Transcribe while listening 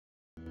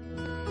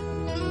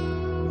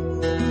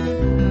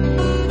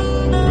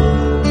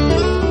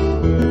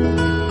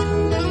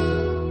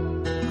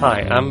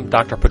Hi, I'm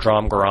Dr.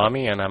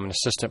 Gerami, and I'm an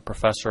assistant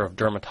professor of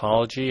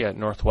dermatology at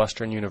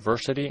Northwestern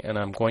University, and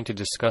I'm going to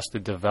discuss the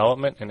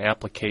development and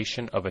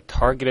application of a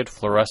targeted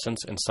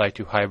fluorescence in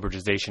situ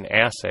hybridization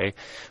assay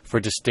for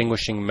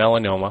distinguishing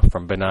melanoma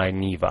from benign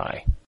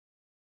nevi.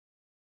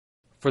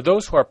 For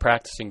those who are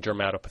practicing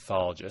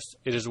dermatopathologists,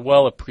 it is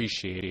well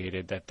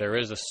appreciated that there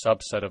is a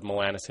subset of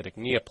melanocytic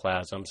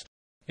neoplasms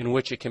in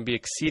which it can be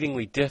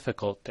exceedingly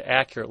difficult to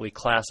accurately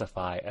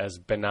classify as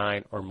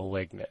benign or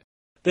malignant.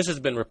 This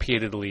has been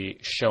repeatedly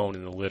shown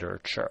in the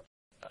literature.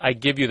 I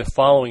give you the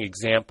following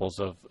examples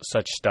of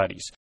such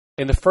studies.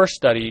 In the first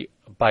study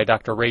by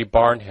Dr. Ray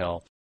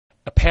Barnhill,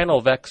 a panel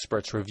of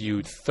experts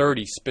reviewed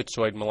 30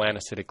 spitzoid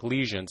melanocytic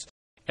lesions,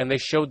 and they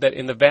showed that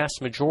in the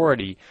vast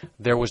majority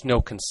there was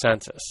no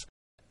consensus.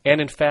 And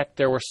in fact,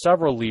 there were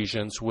several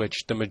lesions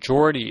which the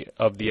majority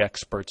of the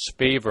experts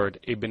favored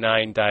a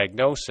benign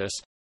diagnosis.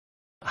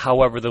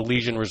 However, the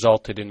lesion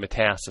resulted in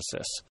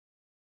metastasis.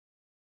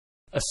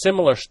 A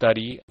similar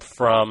study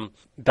from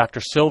Dr.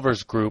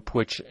 Silver's group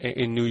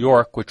in New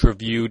York, which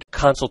reviewed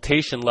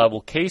consultation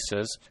level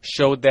cases,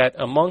 showed that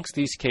amongst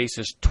these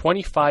cases,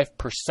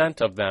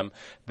 25% of them,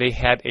 they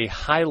had a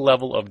high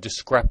level of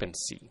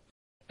discrepancy.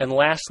 And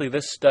lastly,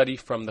 this study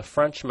from the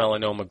French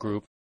melanoma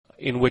group,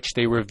 in which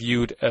they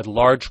reviewed a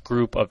large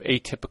group of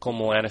atypical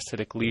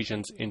melanocytic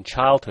lesions in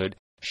childhood,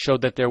 showed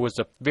that there was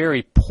a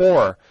very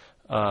poor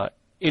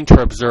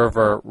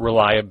inter-observer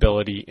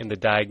reliability in the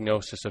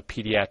diagnosis of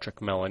pediatric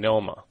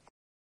melanoma.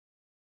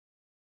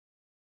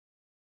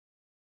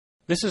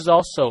 This is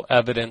also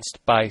evidenced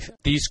by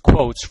these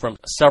quotes from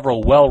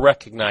several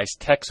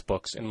well-recognized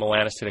textbooks in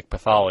melanocytic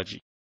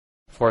pathology.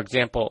 For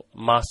example,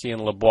 Massey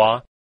and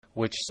Lebois,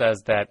 which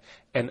says that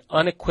an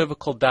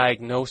unequivocal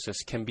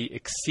diagnosis can be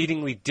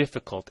exceedingly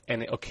difficult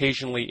and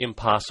occasionally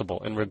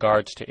impossible in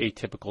regards to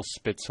atypical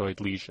spitzoid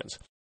lesions.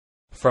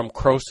 From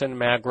Croson,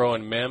 Magro,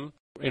 and Mim,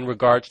 in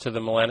regards to the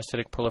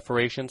melanocytic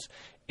proliferations,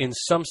 in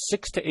some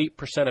 6 to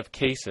 8% of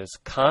cases,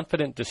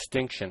 confident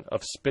distinction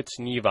of Spitz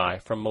nevi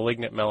from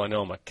malignant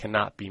melanoma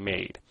cannot be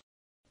made.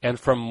 And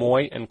from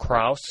Moy and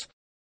Kraus,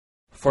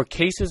 for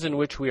cases in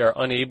which we are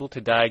unable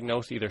to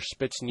diagnose either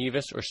Spitz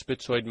nevis or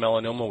spitzoid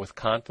melanoma with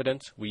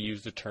confidence, we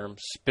use the term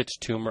Spitz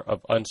tumor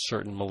of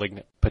uncertain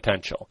malignant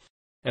potential.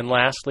 And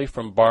lastly,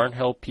 from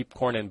Barnhill,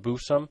 Peepcorn, and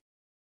Busum,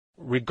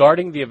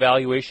 regarding the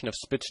evaluation of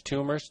Spitz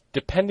tumors,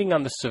 depending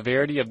on the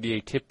severity of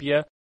the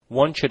atypia,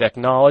 one should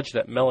acknowledge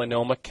that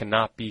melanoma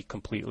cannot be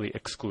completely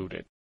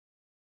excluded.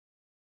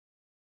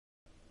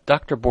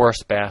 Dr.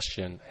 Boris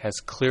Bastian has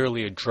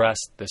clearly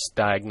addressed this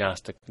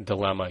diagnostic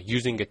dilemma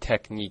using a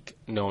technique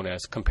known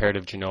as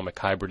comparative genomic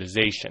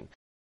hybridization.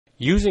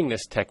 Using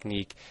this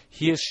technique,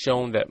 he has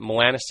shown that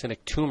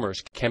melanocytic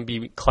tumors can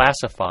be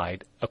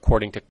classified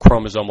according to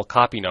chromosomal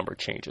copy number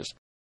changes.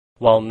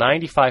 While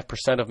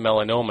 95% of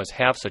melanomas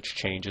have such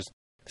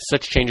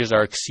changes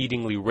are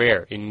exceedingly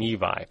rare in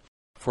nevi.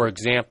 For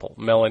example,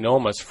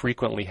 melanomas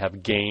frequently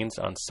have gains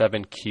on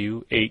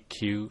 7q,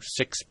 8q,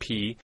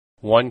 6p,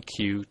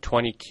 1q,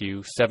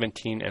 20q,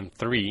 17, and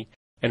 3,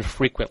 and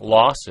frequent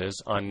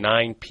losses on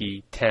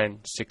 9p, 10,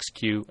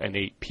 6q, and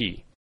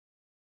 8p.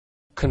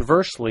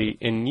 Conversely,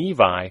 in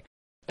nevi,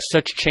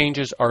 such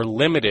changes are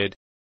limited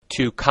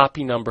to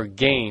copy number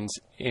gains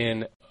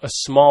in a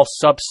small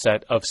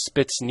subset of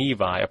Spitz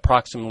nevi,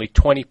 approximately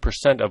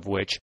 20% of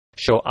which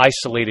show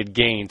isolated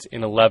gains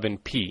in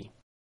 11p.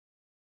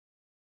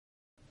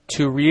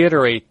 To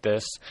reiterate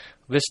this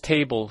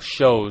table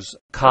shows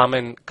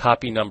common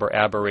copy number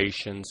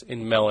aberrations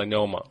in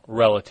melanoma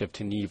relative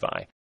to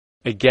nevi.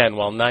 Again,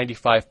 while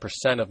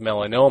 95% of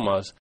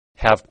melanomas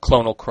have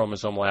clonal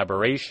chromosomal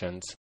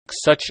aberrations,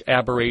 such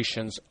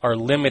aberrations are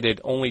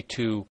limited only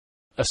to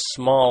a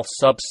small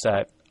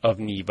subset of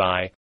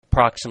nevi,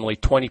 approximately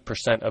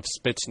 20% of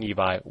Spitz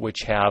nevi,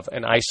 which have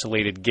an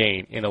isolated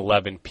gain in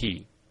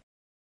 11p.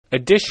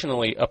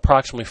 Additionally,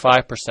 approximately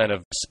 5%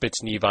 of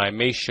Spitz nevi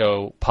may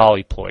show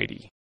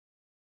polyploidy.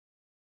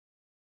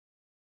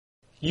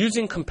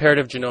 Using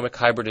comparative genomic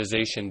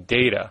hybridization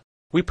data,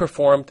 we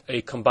performed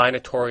a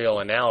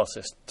combinatorial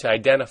analysis to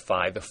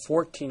identify the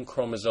 14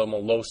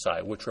 chromosomal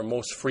loci which were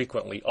most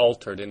frequently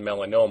altered in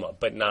melanoma,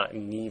 but not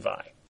in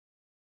nevi.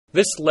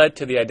 This led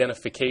to the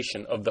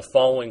identification of the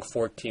following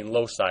 14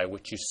 loci,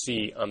 which you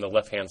see on the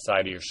left-hand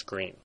side of your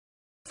screen.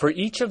 For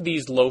each of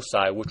these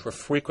loci, which were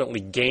frequently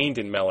gained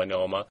in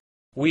melanoma,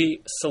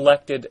 we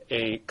selected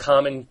a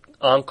common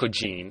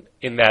oncogene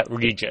in that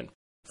region.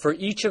 For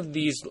each of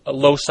these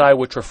loci,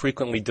 which were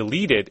frequently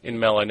deleted in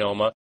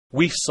melanoma,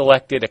 we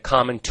selected a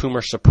common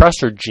tumor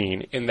suppressor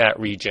gene in that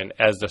region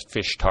as the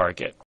FISH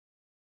target.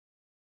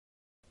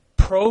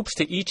 Probes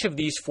to each of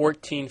these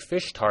 14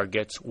 FISH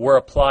targets were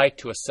applied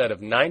to a set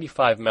of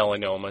 95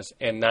 melanomas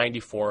and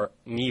 94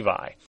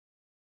 nevi.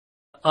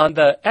 On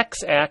the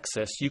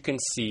x-axis, you can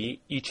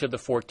see each of the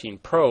 14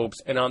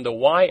 probes, and on the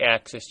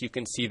y-axis, you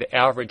can see the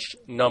average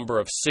number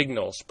of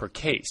signals per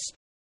case.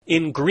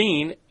 In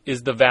green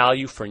is the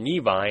value for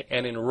nevi,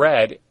 and in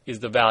red is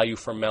the value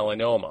for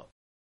melanoma.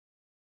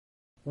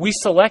 We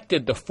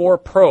selected the 4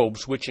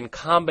 probes which in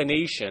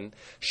combination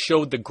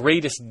showed the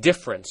greatest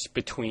difference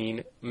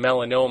between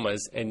melanomas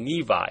and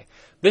nevi.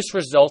 This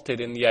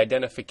resulted in the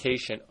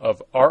identification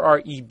of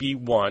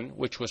RREB1,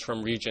 which was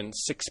from region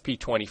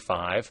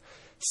 6p25,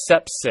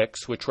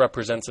 CEP6, which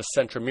represents a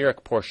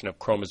centromeric portion of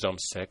chromosome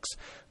 6,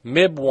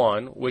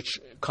 MIB1, which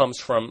comes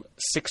from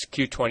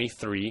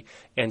 6q23,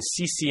 and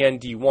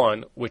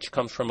CCND1, which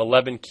comes from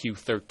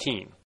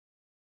 11q13.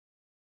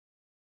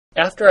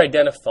 After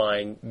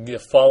identifying the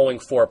following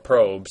 4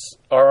 probes,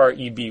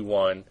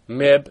 RREB1,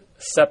 MIB,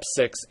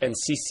 CEP6, and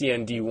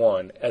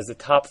CCND1, as the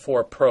top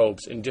 4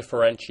 probes in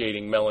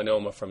differentiating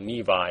melanoma from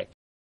nevi,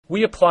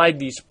 we applied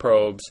these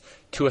probes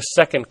to a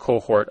second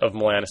cohort of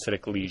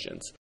melanocytic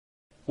lesions.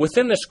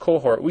 Within this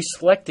cohort, we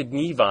selected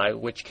nevi,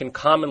 which can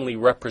commonly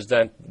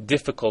represent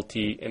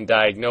difficulty in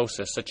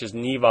diagnosis, such as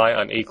nevi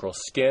on acral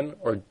skin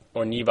or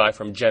nevi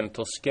from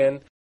genital skin,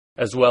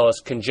 as well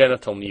as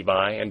congenital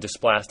nevi and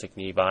dysplastic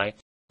nevi,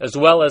 as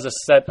well as a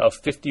set of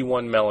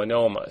 51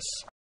 melanomas.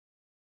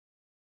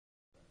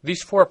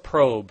 These 4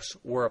 probes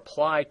were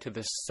applied to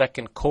this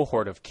second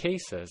cohort of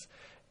cases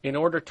in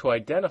order to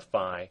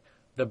identify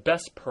the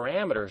best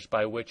parameters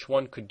by which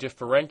one could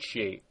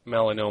differentiate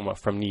melanoma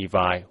from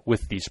nevi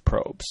with these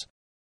probes.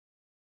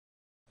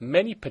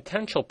 Many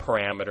potential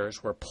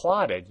parameters were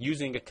plotted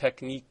using a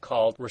technique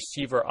called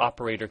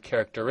receiver-operator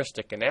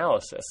characteristic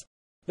analysis.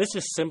 This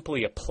is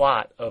simply a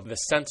plot of the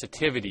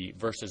sensitivity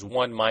versus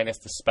 1 minus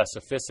the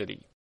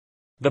specificity.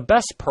 The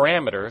best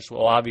parameters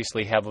will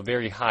obviously have a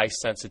very high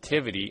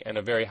sensitivity and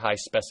a very high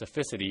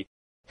specificity,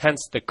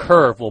 hence the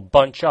curve will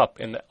bunch up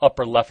in the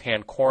upper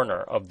left-hand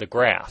corner of the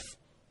graph.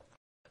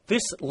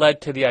 This led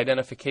to the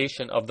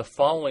identification of the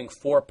following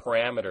 4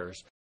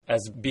 parameters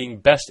as being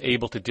best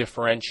able to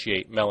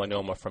differentiate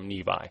melanoma from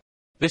nevi.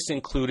 This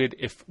included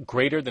if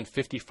greater than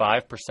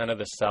 55% of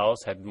the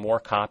cells had more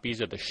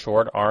copies of the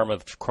short arm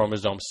of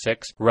chromosome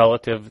 6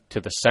 relative to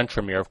the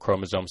centromere of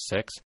chromosome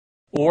 6,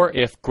 or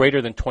if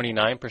greater than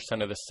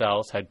 29% of the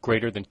cells had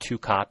greater than 2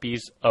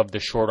 copies of the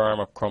short arm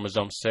of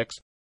chromosome 6,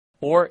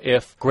 or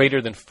if greater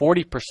than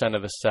 40%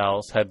 of the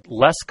cells had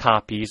less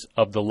copies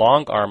of the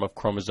long arm of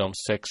chromosome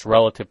 6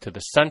 relative to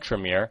the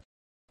centromere,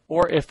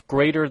 or if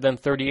greater than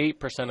 38%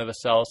 of the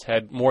cells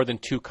had more than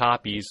 2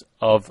 copies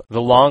of the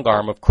long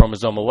arm of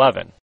chromosome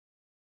 11.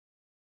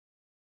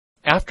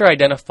 After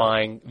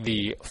identifying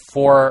the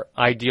 4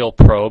 ideal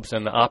probes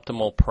and the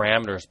optimal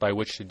parameters by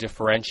which to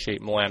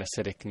differentiate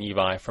melanocytic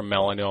nevi from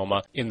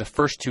melanoma in the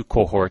first 2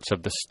 cohorts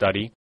of the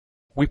study,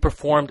 we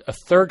performed a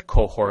 3rd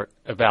cohort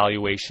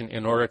evaluation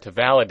in order to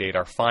validate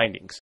our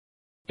findings.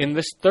 In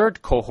this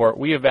 3rd cohort,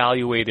 we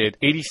evaluated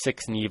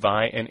 86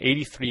 nevi and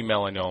 83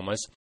 melanomas.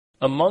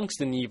 Amongst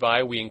the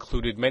nevi, we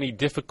included many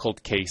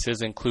difficult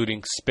cases,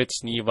 including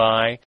Spitz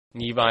nevi,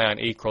 nevi on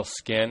acral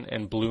skin,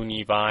 and blue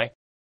nevi.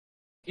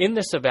 In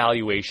this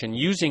evaluation,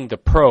 using the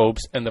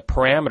probes and the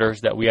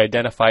parameters that we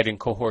identified in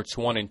cohorts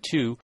 1 and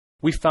 2,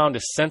 we found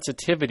a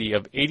sensitivity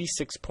of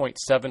 86.7%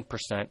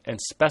 and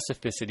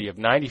specificity of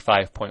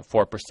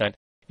 95.4%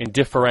 in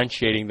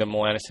differentiating the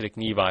melanocytic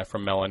nevi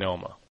from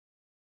melanoma.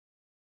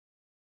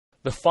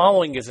 The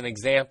following is an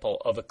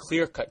example of a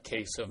clear-cut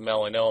case of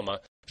melanoma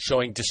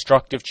showing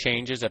destructive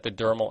changes at the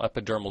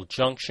dermal-epidermal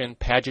junction,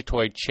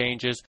 pagetoid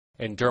changes,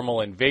 and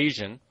dermal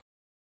invasion,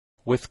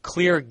 with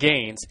clear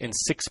gains in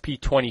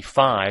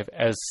 6p25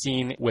 as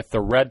seen with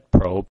the red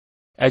probe.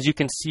 As you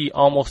can see,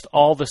 almost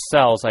all the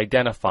cells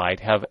identified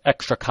have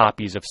extra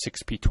copies of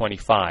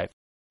 6p25.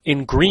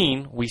 In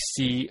green, we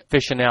see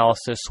FISH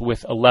analysis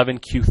with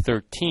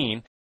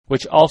 11q13,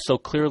 which also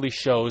clearly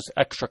shows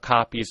extra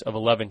copies of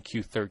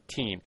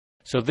 11q13.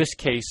 So this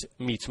case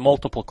meets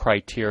multiple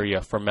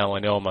criteria for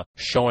melanoma,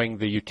 showing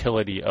the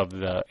utility of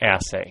the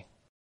assay.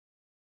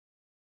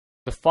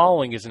 The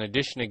following is an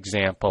additional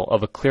example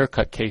of a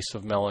clear-cut case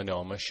of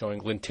melanoma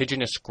showing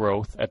lentiginous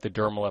growth at the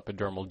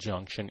dermal-epidermal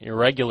junction,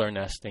 irregular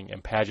nesting,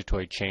 and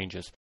pagetoid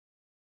changes.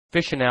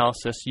 FISH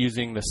analysis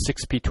using the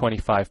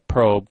 6p25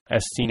 probe,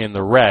 as seen in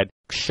the red,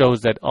 shows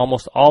that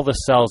almost all the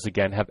cells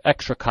again have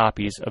extra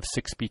copies of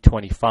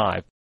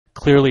 6p25,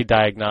 clearly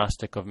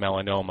diagnostic of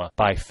melanoma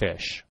by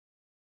FISH.